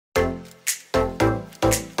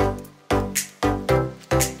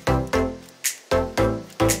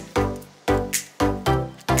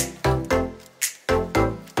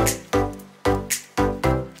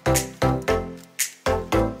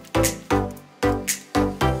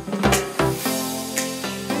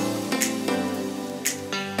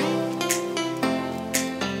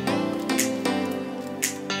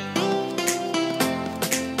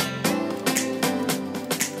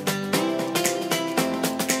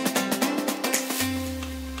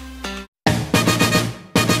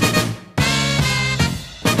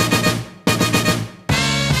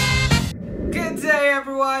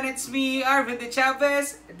Marvin de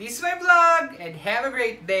Chavez. This is my vlog and have a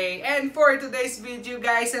great day. And for today's video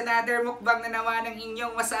guys, another mukbang na naman ang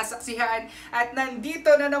inyong masasaksihan. At nandito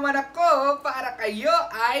na naman ako para kayo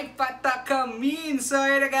ay patakamin. So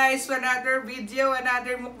yun na guys, another video,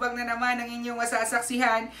 another mukbang na naman ang inyong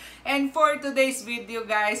masasaksihan. And for today's video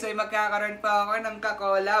guys, ay magkakaroon pa ako ng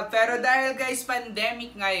ka-collab. Pero dahil guys,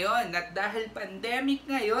 pandemic ngayon. At dahil pandemic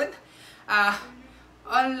ngayon,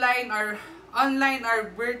 online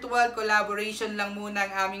or virtual collaboration lang muna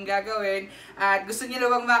ang aming gagawin. At gusto niyo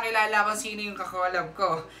lang makilala kung sino yung kakolab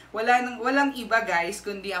ko. Walang iba guys,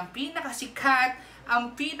 kundi ang pinakasikat,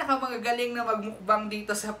 ang pinakamagagaling na magmukbang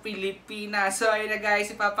dito sa Pilipinas. So ayun na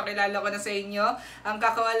guys, ipapakilala ko na sa inyo ang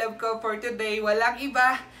kakolab ko for today. Walang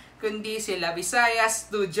iba kundi sila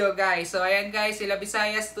Visayas Studio guys. So ayan guys, sila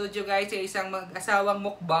Visayas Studio guys ay isang mag-asawang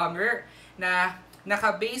mukbanger na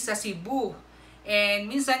naka-base sa Cebu. And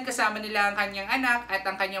minsan kasama nila ang kanyang anak at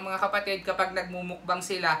ang kanyang mga kapatid kapag nagmumukbang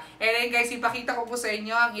sila. And then guys, ipakita ko po sa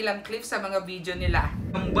inyo ang ilang clips sa mga video nila.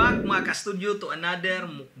 Welcome back mga ka-studio to another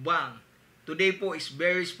mukbang. Today po is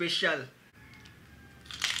very special.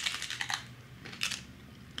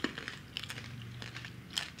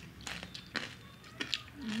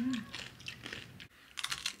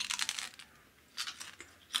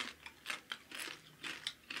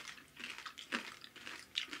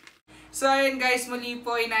 So ayun guys, muli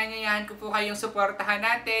po inaanyayahan ko po kayong suportahan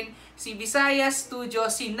natin si Visayas Studio,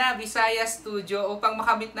 sina Visayas Studio upang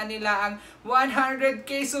makamit na nila ang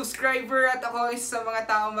 100k subscriber at ako isa sa mga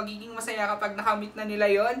tao magiging masaya kapag nakamit na nila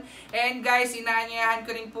yon. And guys, inaanyayahan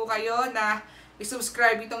ko rin po kayo na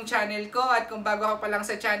i-subscribe itong channel ko at kung bago ka pa lang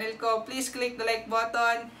sa channel ko, please click the like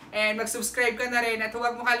button and mag-subscribe ka na rin at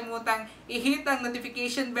huwag mo kalimutang i-hit ang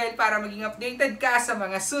notification bell para maging updated ka sa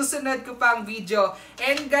mga susunod ko pang video.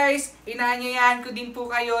 And guys, inaanyayahan ko din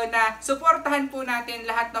po kayo na suportahan po natin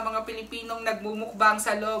lahat ng mga Pilipinong nagmumukbang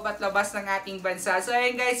sa loob at labas ng ating bansa. So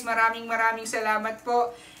ayun guys, maraming salamat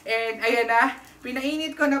po. And ayan na,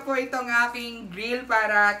 pinainit ko na po itong aking grill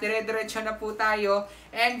para dire-diretso na po tayo.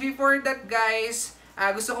 And before that guys,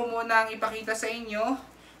 gusto ko munang ipakita sa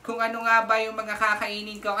inyo kung ano nga ba yung mga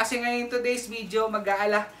kakainin ko. Kasi ngayon today's video,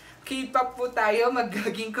 mag-aala K-pop po tayo,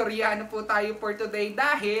 magiging Koreano po tayo for today.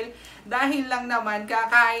 Dahil lang naman,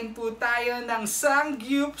 kakain po tayo ng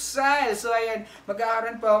Samgyupsal. So ayan,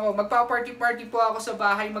 magkakaroon po ako, magpa-party po ako sa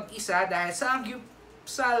bahay mag-isa dahil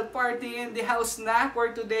Samgyupsal party in the house na for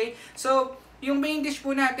today. So, yung main dish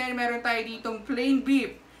po natin, meron tayo ditong plain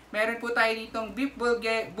beef. Meron po tayo ditong beef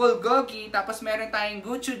bulgogi, tapos meron tayong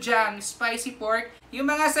gochujang, spicy pork. Yung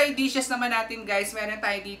mga side dishes naman natin guys, meron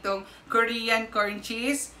tayo ditong Korean corn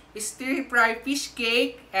cheese, stir-fry fish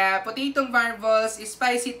cake, potato marbles,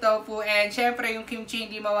 spicy tofu, and syempre yung kimchi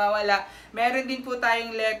hindi mawawala. Meron din po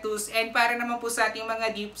tayong lettuce, and para naman po sa ating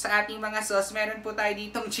mga dip, sa ating mga sauce, meron po tayo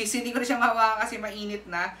ditong cheese. Hindi ko na siya mahawakan kasi mainit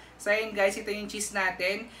na. So ayun guys, ito yung cheese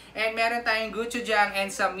natin. And meron tayong gochujang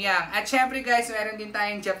and samyang. At syempre guys, meron din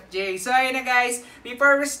tayong japchae. So ayun na guys,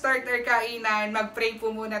 before we start our kainan, mag-pray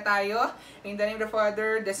po muna tayo. In the name of the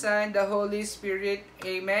Father, the Son, the Holy Spirit.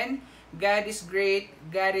 Amen. God is great,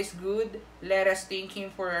 God is good. Let us thank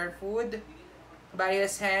Him for our food. By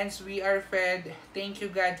His hands we are fed. Thank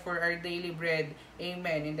you God for our daily bread.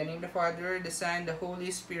 Amen. In the name of the Father, the Son, the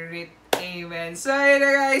Holy Spirit. Amen. So ayun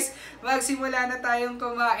na guys, magsimula na tayong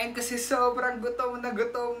kumain kasi sobrang gutom na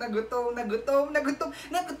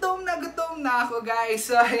ako guys.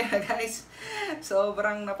 So ayun na guys,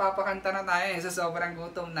 sobrang napapakanta na tayo sa sobrang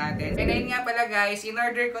gutom natin. And ayun nga pala guys,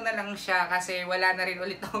 in-order ko na lang siya kasi wala na rin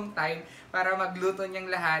ulit akong time para magluto niyang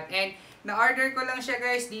lahat. And na-order ko lang siya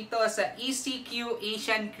guys dito sa ECQ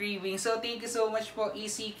Asian Craving. So thank you so much po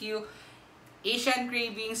ECQ Asian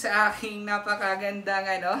Craving sa aking napakagandang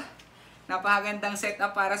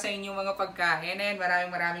setup para sa inyong mga pagkain. And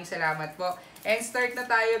maraming salamat po. And start na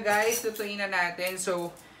tayo guys, tutuin na natin.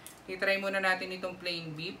 So, itry muna natin itong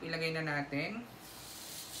plain beef. Ilagay na natin.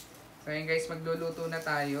 So ayun guys, magluluto na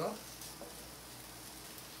tayo.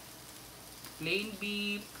 Plain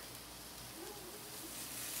beef.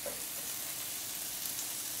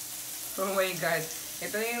 Oh my god.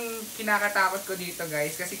 Ito yung kinakatakot ko dito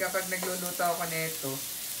guys. Kasi kapag nagluluto ako nito,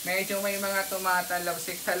 medyo may mga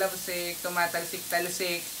tumatalsik-talsik,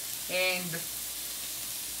 tumatalsik-talsik, and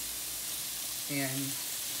ayan.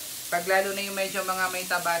 Pag lalo na yung medyo mga may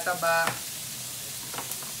taba-taba,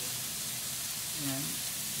 ayan.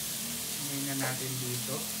 Ayan na natin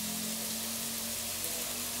dito.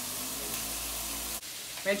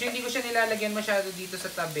 Medyo hindi ko siya nilalagyan masyado dito sa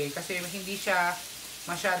tabi kasi hindi siya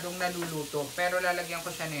masyadong naluluto. Pero lalagyan ko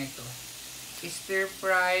siya nito. Stir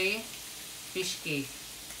fry fish cake.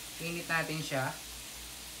 Init natin siya.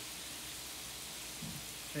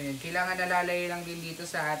 So yan, kailangan nalalay lang din dito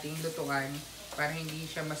sa ating lutuan para hindi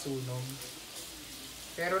siya masunog.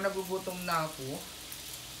 Pero nagugutom na ako.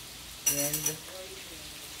 And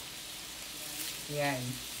yan,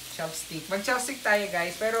 chopstick. Mag-chopstick tayo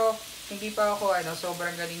guys, pero hindi pa ako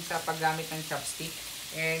sobrang galing sa paggamit ng chopstick.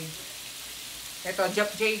 And ito,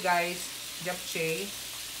 japchae guys. Japchae.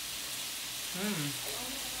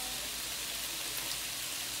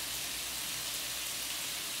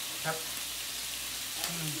 Tap.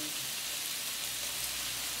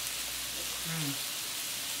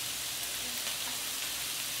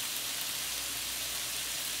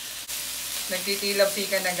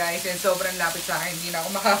 Nagtitilapsikan na guys, and sobrang lapit sa akin, hindi na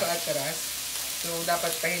ako makaka-atras. So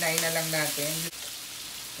dapat pahinain na lang natin.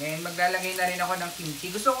 And maglalagay na rin ako ng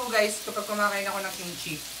kimchi. Gusto ko guys, kapag kumakain ako ng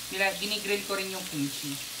kimchi, ginigrill ko rin yung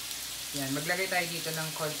kimchi. Yan, maglagay tayo dito ng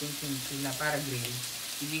konting kimchi na para grill.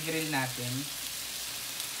 I-grill natin.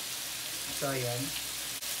 So ayan.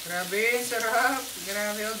 Grabe, sarap.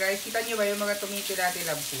 Grabe guys. Kita nyo ba yung mga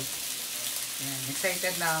tumitilati-labso? Yan,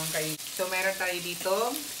 excited na akong kayo. So meron tayo dito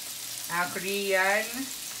Korean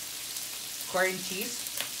corn cheese.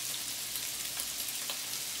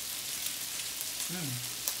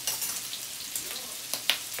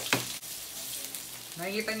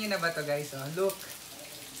 Nakikita nyo na ba to guys? Oh, look.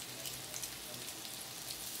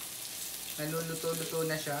 Naluluto-luto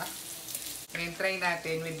na siya. And try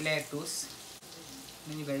natin with lettuce.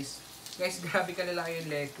 Ano nyo guys? Guys, grabe kalalaki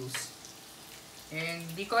yung lettuce. And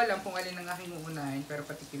di ko alam kung alin ang aking uunahin, pero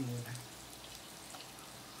patikim muna.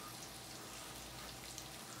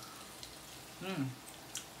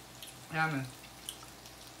 Yaman.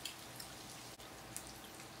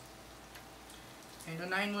 And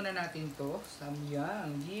unahin muna natin to.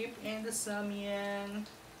 Samyang. Dip and the samyang.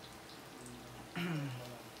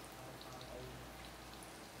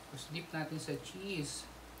 Tapos dip natin sa cheese.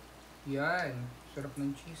 Yan. Sarap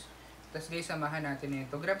ng cheese. Tapos guys, samahan natin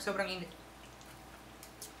ito. Grab, sobrang init.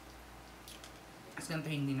 Tapos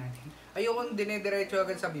gantuhin din natin. Ayokong dinediretso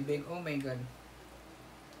agad sa bibig. Oh my god.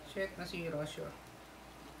 Shit, nasira siya.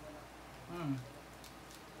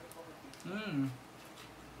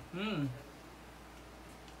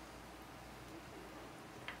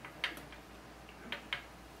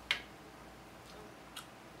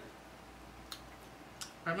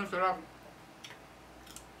 Ang sarap.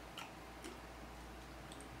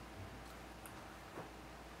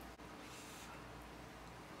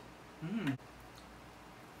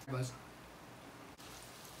 Bas.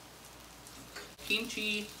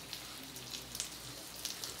 Kimchi.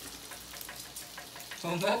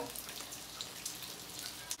 Hongo.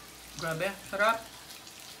 Grabe, sarap.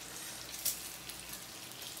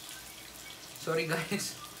 Sorry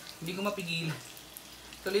guys, hindi ko mapigilan.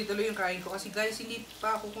 Tuloy-tuloy yung kain ko kasi guys, hindi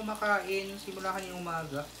pa ako kumakain simula kanyang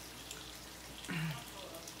umaga.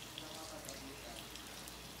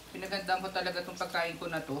 Pinagandaan ko talaga itong pagkain ko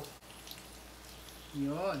na to.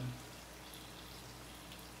 Yun.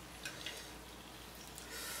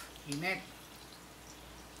 Init.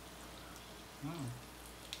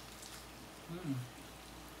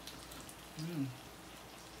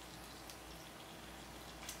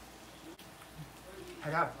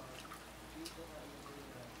 Harap.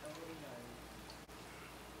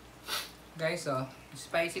 Guys, oh,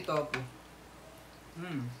 spicy tofu.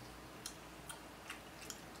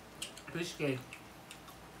 Fish cake.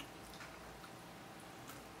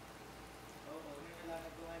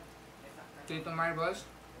 Tito marbles.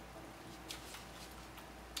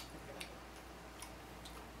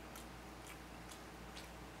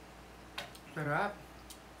 Sarap.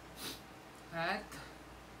 At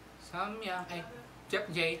samyang,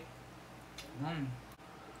 japchae.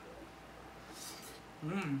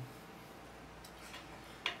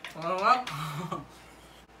 Sarap.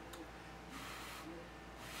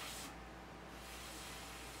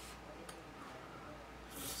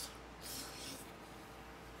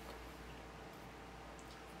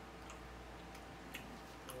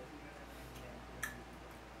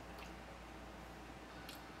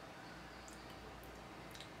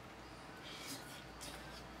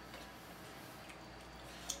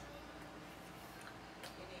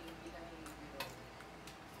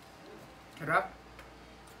 Sarap.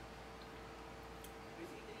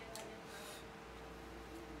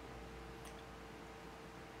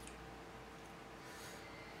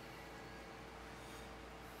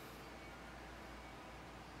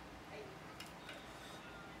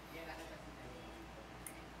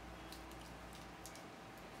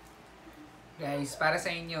 Guys, para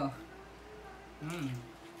sa inyo.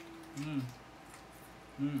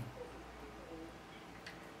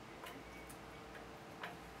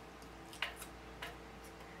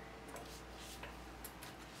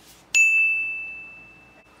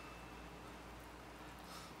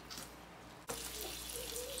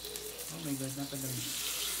 my God, napadami.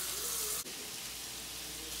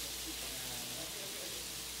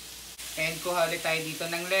 And kuha ulit tayo dito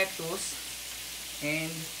ng lettuce.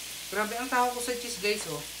 And grabe ang tao ko sa cheese guys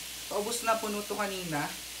oh. Paubos na puno to kanina.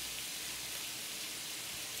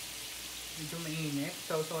 Medyo mainit.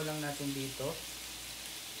 Sausaw lang natin dito.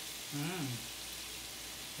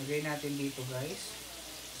 Lagay natin dito guys.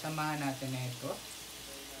 Samahan natin na ito.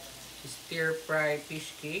 Stir fry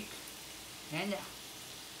fish cake. Ayan na.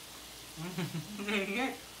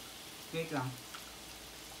 Wait lang.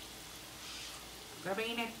 Grabe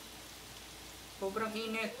init. Sobrang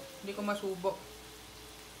init. Hindi ko masubok.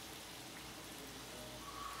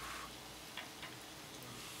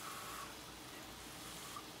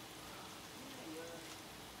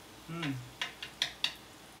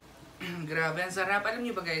 Grabe, ang sarap. Alam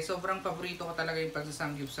niyo ba guys, sobrang paborito ko talaga yung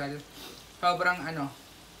pagsasamgyupsal. Sobrang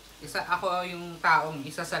ako yung taong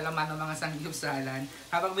isa sa laman ng mga samgyupsalan.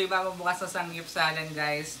 Kapag may bukas sa samgyupsalan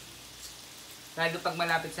guys, lalo pag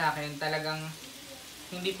malapit sa akin, talagang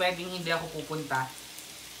hindi pwedeng hindi ako pupunta.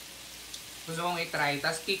 Gusto kong i-try.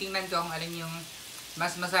 Tapos titingnan ko kung alin yung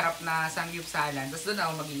mas masarap na samgyupsalan. Tapos doon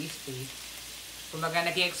ako mag-i-stay. Kumbaga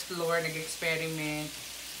nag-i-explore, nag-experiment.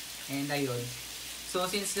 And ayun. So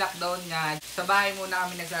since lockdown nga, sa bahay muna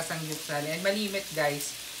kami nagsasamgyupsal. And malimit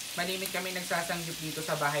guys. Malimit kami nagsasamgyup dito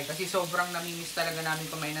sa bahay. Kasi sobrang namimiss talaga namin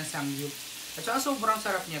kumain ng samgyup. At saka sobrang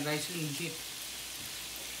sarap niya guys. Legit.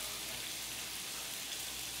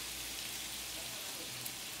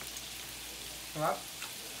 Sarap.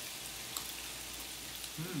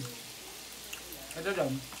 Ito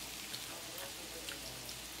lang.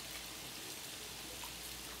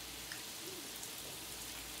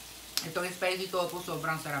 Itong spicy tofu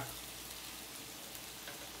sobrang sarap.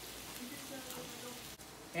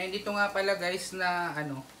 And ito nga pala guys na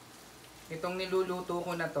itong niluluto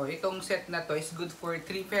ko na to, itong set na to is good for 3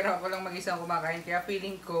 pero ako lang mag-isang kumakain kaya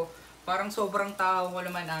feeling ko parang sobrang tao ko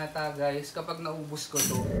naman ata guys kapag naubos ko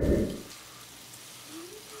to.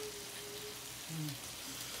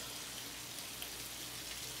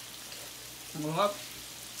 Mahap.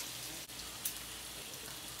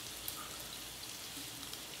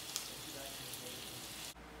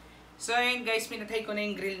 So ayun guys, pinatay ko na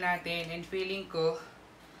yung grill natin and feeling ko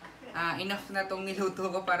enough na tong niluto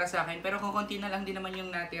ko para sa akin. Pero kukunti na lang din naman yung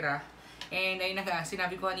natira. And ayun na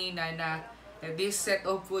sinabi ko kanina na this set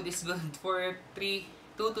of food is good for 2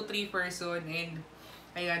 to 3 person. And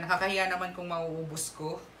ayan, nakakahiya naman kung mauubos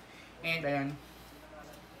ko. And ayan,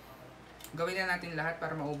 gawin na natin lahat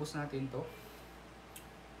para maubos natin to.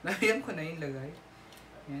 Lagyan ko na yung lagay.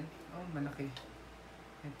 Ayan. Oh, malaki.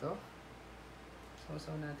 Ito.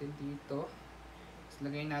 Sausaw natin dito. Tapos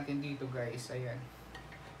lagay natin dito guys. Ayan.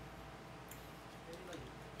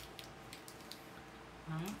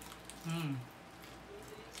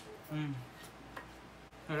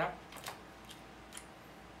 Sarap.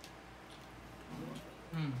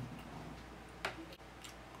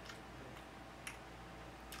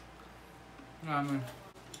 Naman.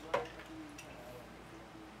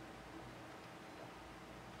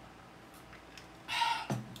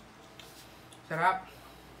 Sarap.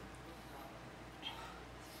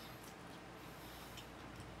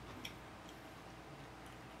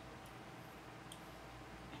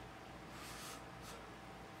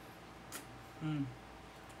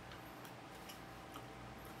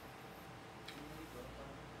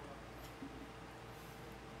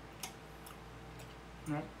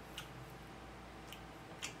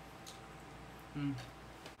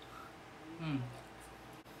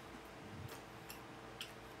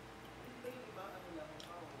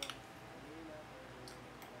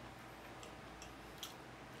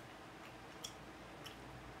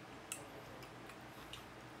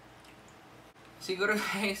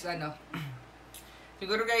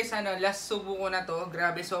 Siguro guys, last subo ko na to.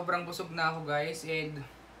 Grabe, sobrang busog na ako guys. And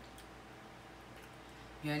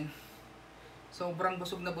yan. Sobrang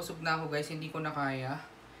busog na ako guys. Hindi ko na kaya.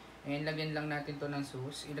 And lagyan lang natin to ng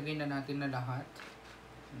sauce. Ilagay na natin na lahat.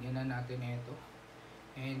 Lagyan na natin ito.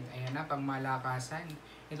 And ayan na, pang malakasan.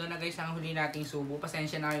 Ito na guys ang huli nating subo.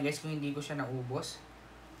 Pasensya na kayo guys kung hindi ko siya naubos.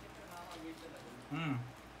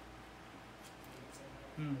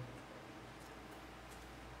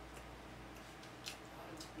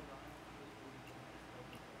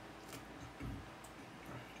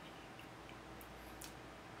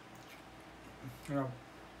 Sarap.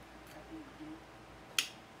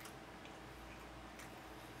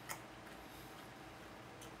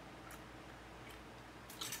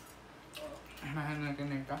 Mahal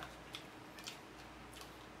natin na ito.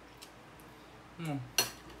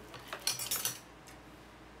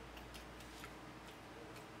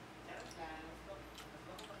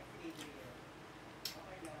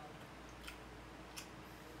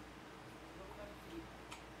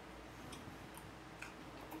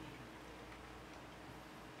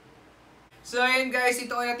 So ayun guys,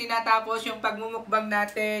 ito na tinatapos yung pagmumukbang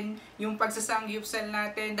natin, yung pagsasangyupsal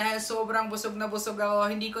natin dahil sobrang busog na busog ako,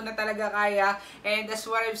 hindi ko na talaga kaya. And as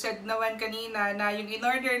what I've said naman kanina na yung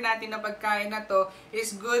in-order natin na pagkain na to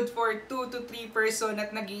is good for 2 to 3 person at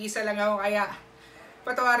nag-iisa lang ako kaya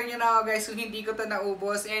patawarin nyo na ako guys kung hindi ko to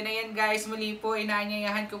naubos. And ayan guys, muli po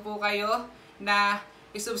inaanyayahan ko po kayo na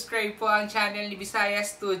i-subscribe po ang channel ni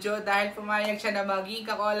Visayas Studio dahil pumayag siya na maging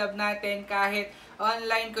ka-collab natin kahit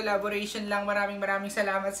online collaboration lang. Maraming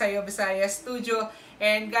salamat sa iyo, Visayas Studio.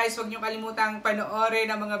 And guys, huwag nyo kalimutang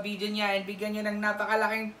panoorin ang mga video niya and bigyan nyo ng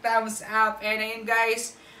napakalaking thumbs up. And ayun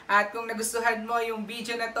guys, at kung nagustuhan mo yung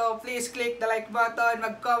video na to, please click the like button,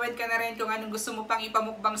 mag-comment ka na rin kung anong gusto mo pang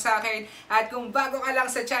ipamukbang sa akin. At kung bago ka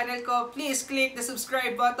lang sa channel ko, please click the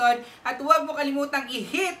subscribe button. At huwag mo kalimutang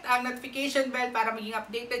i-hit ang notification bell para maging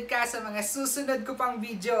updated ka sa mga susunod ko pang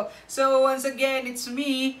video. So once again, it's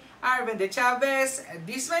me, Arvin De Chavez, and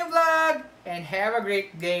this is my vlog, and have a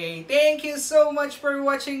great day. Thank you so much for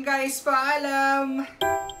watching guys. Paalam!